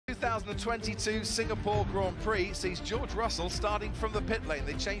2022 Singapore Grand Prix sees George Russell starting from the pit lane.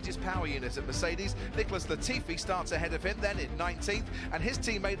 They changed his power unit at Mercedes. Nicholas Latifi starts ahead of him, then in 19th, and his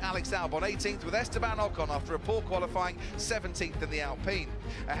teammate Alex Albon 18th, with Esteban Ocon after a poor qualifying 17th in the Alpine.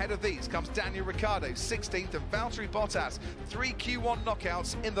 Ahead of these comes Daniel Ricciardo 16th and Valtteri Bottas, 3 Q1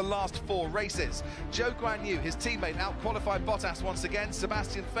 knockouts in the last 4 races. Zhou Guanyu, his teammate, out-qualified Bottas once again.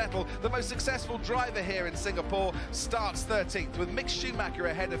 Sebastian Vettel, the most successful driver here in Singapore, starts 13th, with Mick Schumacher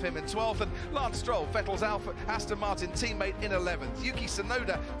ahead of him in 12th, and Lance Stroll, Vettel's Aston Martin teammate, in 11th. Yuki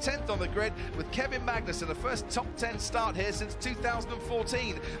Tsunoda 10th on the grid, with Kevin Magnussen, the first top 10 start here since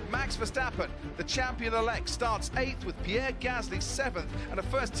 2014. Max Verstappen, the champion-elect, starts 8th, with Pierre Gasly 7th, and a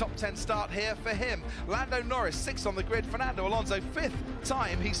first top 10 start here for him. Lando Norris 6th on the grid, Fernando Alonso 5th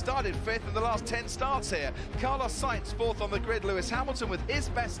time. He started 5th in the last 10 starts here. Carlos Sainz 4th on the grid. Lewis Hamilton, with his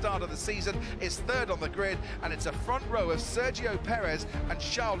best start of the season, is 3rd on the grid, and it's a front row of Sergio Perez and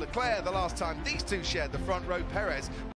Charles Leclerc. The last time these two shared the front row, Perez